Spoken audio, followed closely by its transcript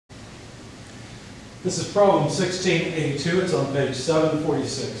This is problem 1682. It's on page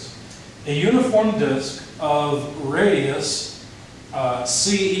 746. A uniform disk of radius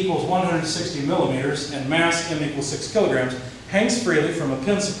C equals 160 millimeters and mass M equals 6 kilograms hangs freely from a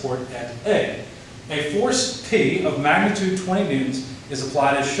pin support at A. A force P of magnitude 20 newtons is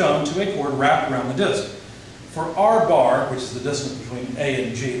applied as shown to a cord wrapped around the disk. For R bar, which is the distance between A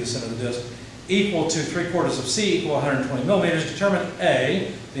and G, the center of the disk, equal to 3/4 of C equal 120 millimeters, determine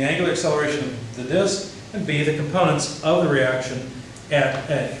A, the angular acceleration of the disk, and B, the components of the reaction at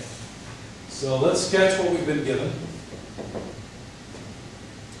A. So let's sketch what we've been given.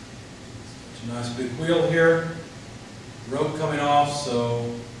 It's a nice big wheel here, rope coming off, so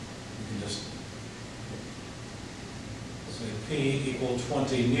you can just say P equal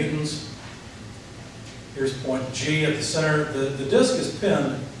 20 newtons. Here's point G at the center. The disk is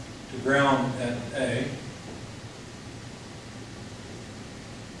pinned to ground at A.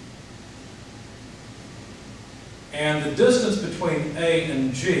 And the distance between A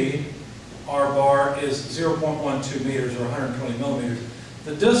and G, R bar, is 0.12 meters or 120 millimeters.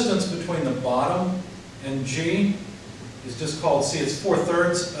 The distance between the bottom and G is just called, see, it's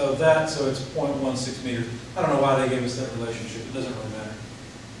 4/3 of that, so it's 0.16 meters. I don't know why they gave us that relationship. It doesn't really matter.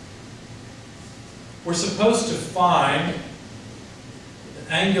 We're supposed to find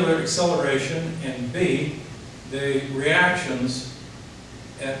the angular acceleration and B, the reactions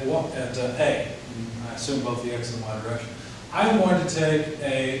at A. I assume both the x and y direction. I'm going to take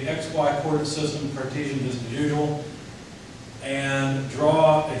a xy coordinate system, Cartesian just as usual, and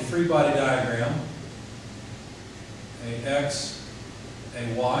draw a free body diagram, a x,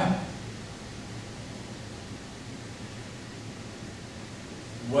 a y,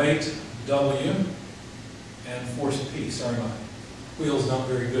 weight W, and force P. Sorry, my wheel's not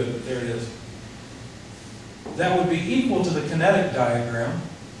very good, but there it is. That would be equal to the kinetic diagram,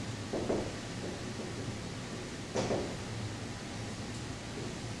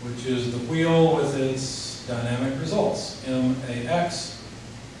 which is the wheel with its dynamic results, MAX,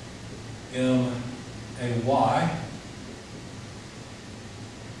 MAY,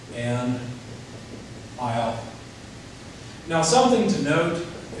 and I alpha. Now, something to note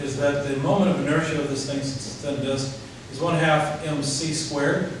is that the moment of inertia of this thing, since it's a thin disk, is 1/2 mc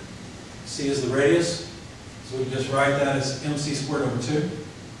squared. C is the radius, so we can just write that as mc squared over 2.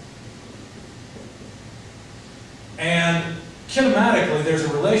 And kinematically, there's a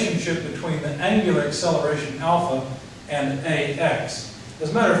relationship between the angular acceleration alpha and AX. As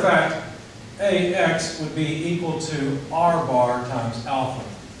a matter of fact, AX would be equal to R bar times alpha,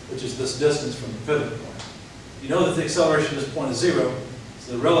 which is this distance from the pivot point. You know that the acceleration at this point is 0,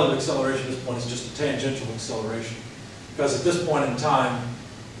 so the relative acceleration at this point is just a tangential acceleration. Because at this point in time,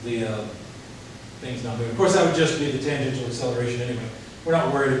 the thing's not moving. Of course, that would just be the tangential acceleration anyway. We're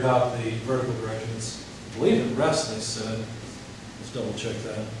not worried about the vertical direction. I believe it rests, they said. Let's double check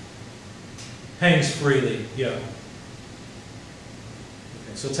that. Hangs freely, yeah. Okay,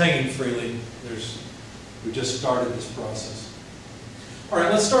 so it's hanging freely. We just started this process. All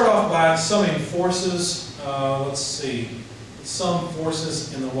right, let's start off by summing forces. Let's see. Sum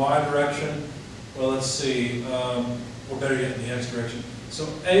forces in the y direction. Well, let's see. Or better yet, in the x direction. So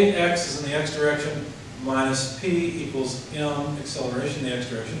AX is in the x direction minus P equals M acceleration in the x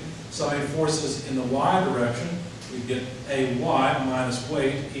direction. Summing forces in the y direction, we get AY minus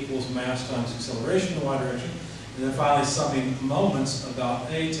weight equals mass times acceleration in the y direction. And then finally summing moments about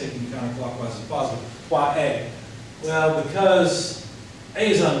A taking counterclockwise is positive. Why A? Well, because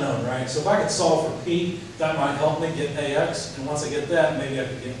A is unknown, right? So if I could solve for P, that might help me get AX. And once I get that, maybe I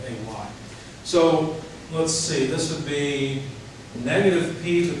could get AY. So let's see, this would be negative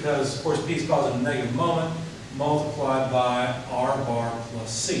P because, of course, P is causing a negative moment, multiplied by R bar plus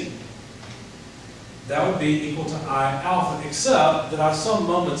C. That would be equal to I alpha, except that I have some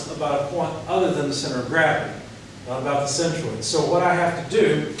moments about a point other than the center of gravity, not about the centroid. So what I have to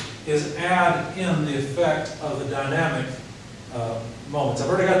do is add in the effect of the dynamic moments. I've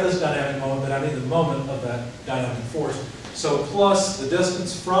already got this dynamic moment, but I need the moment of that dynamic force. So plus the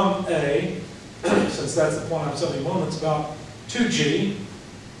distance from A, since that's the point I'm summing moments about, to G,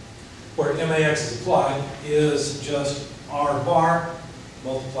 where MAX is applied, is just R bar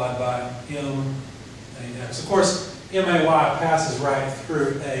multiplied by MAX. Of course, MAY passes right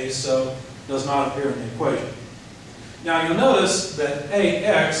through A, so does not appear in the equation. Now you'll notice that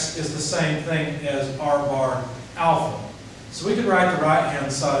AX is the same thing as R bar alpha. So we could write the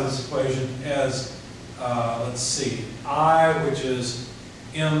right-hand side of this equation as, let's see, I, which is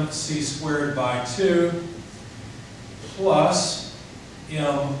MC squared by 2, plus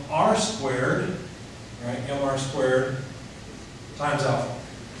MR squared, right, MR squared times alpha.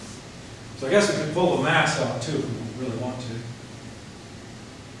 So I guess we could pull the mass out too if we really want to.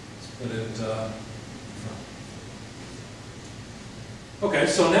 Let's put it in front. Okay,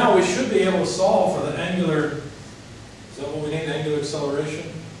 so now we should be able to solve for the angular, is that what we need, angular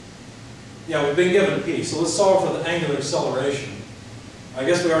acceleration? Yeah, we've been given p, so let's solve for the angular acceleration. I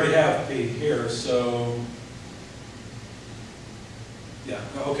guess we already have p here, so yeah,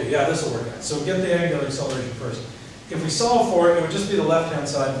 okay, yeah, this will work out. So get the angular acceleration first. If we solve for it, it would just be the left-hand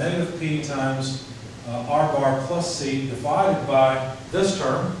side, negative p times r bar plus c divided by this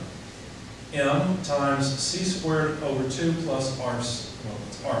term, m times c squared over 2 plus r, well,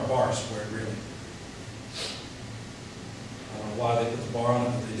 it's r bar squared, really. I don't know why they put the bar on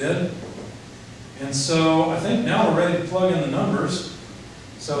it, but they did. And so I think now we're ready to plug in the numbers.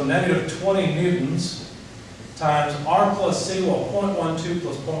 So negative 20 newtons times r plus c, well, 0.12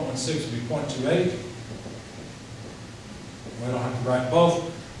 plus 0.16 would be 0.28. We don't have to write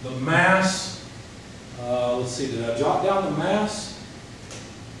both. The mass, let's see, did I jot down the mass?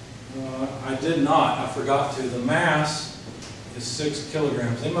 I did not, I forgot to. The mass is 6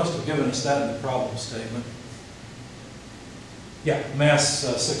 kilograms. They must have given us that in the problem statement. Yeah, mass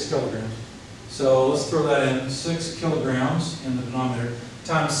 6 kilograms. So let's throw that in, 6 kilograms in the denominator,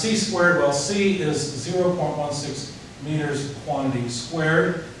 times c squared. Well, c is 0.16 meters quantity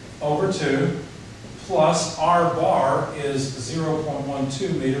squared over 2, plus r bar is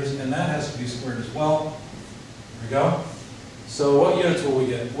 0.12 meters, and that has to be squared as well. There we go. So what units will we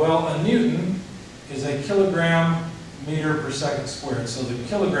get? Well, a newton is a kilogram meter per second squared, so the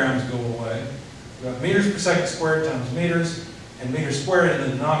kilograms go away. We've got meters per second squared times meters, and meters squared in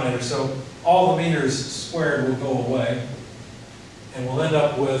the denominator, so all the meters squared will go away. And we'll end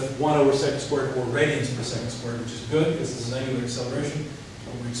up with 1 over second squared, or radians per second squared, which is good because this is angular acceleration. That's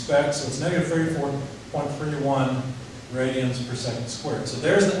what we expect. So it's negative 34.31 radians per second squared. So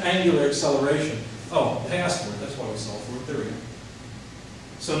there's the angular acceleration. Oh, pass for it. That's why we solved for it. There we go.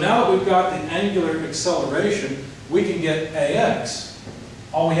 So now that we've got the angular acceleration, we can get AX.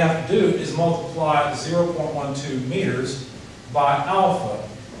 All we have to do is multiply 0.12 meters by alpha,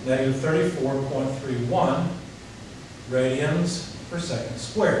 negative 34.31 radians per second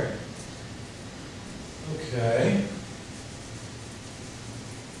squared. Okay.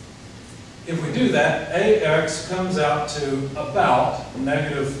 If we do that, AX comes out to about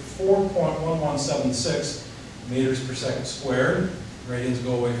negative 4.1176 meters per second squared. Radians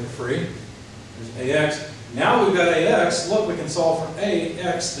go away for free. There's AX. Now we've got AX, look, we can solve for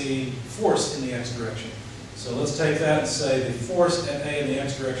AX, the force in the x direction. So let's take that and say the force at A in the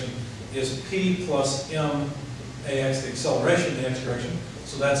x direction is P plus M AX, the acceleration in the x direction.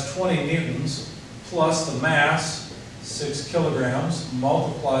 So that's 20 newtons plus the mass, 6 kilograms,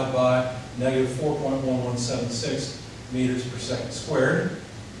 multiplied by negative 4.1176 meters per second squared.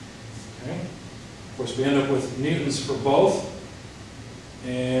 Okay. Of course, we end up with newtons for both.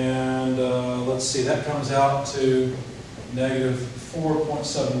 And let's see, that comes out to negative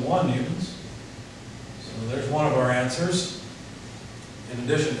 4.71 newtons. So there's one of our answers. In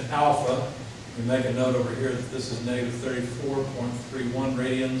addition to alpha, we make a note over here that this is negative 34.31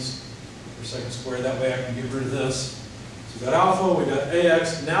 radians per second squared. That way I can get rid of this. So we've got alpha, we've got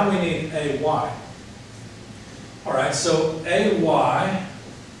AX, now we need AY. All right, so AY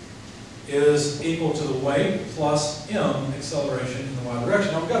is equal to the weight plus M acceleration in the y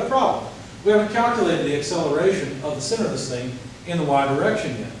direction. Now we've got a problem. We haven't calculated the acceleration of the center of this thing in the y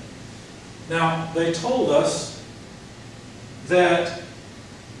direction yet. Now, they told us that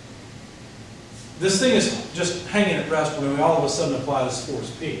this thing is just hanging at rest when we all of a sudden apply this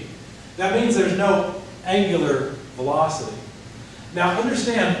force P. That means there's no angular velocity. Now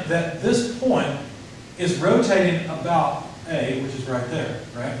understand that this point is rotating about A, which is right there,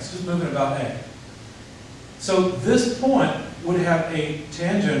 right? It's just moving about A. So this point would have a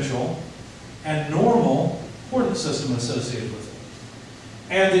tangential and normal coordinate system associated with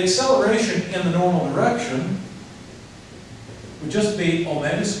it. And the acceleration in the normal direction would just be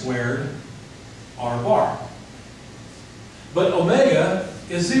omega squared r bar. But omega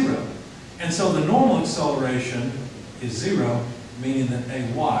is 0. And so the normal acceleration is 0, meaning that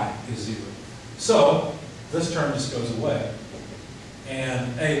AY is 0. So this term just goes away.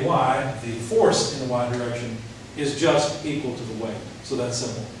 And AY, the force in the y direction, is just equal to the weight. So that's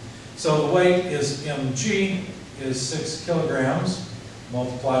simple. So the weight is mg is 6 kilograms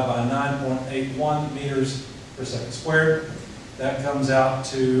multiplied by 9.81 meters per second squared. That comes out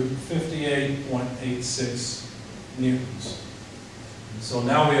to 58.86 newtons. And so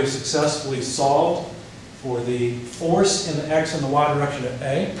now we have successfully solved for the force in the x and the y direction at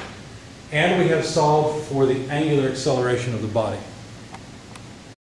A, and we have solved for the angular acceleration of the body.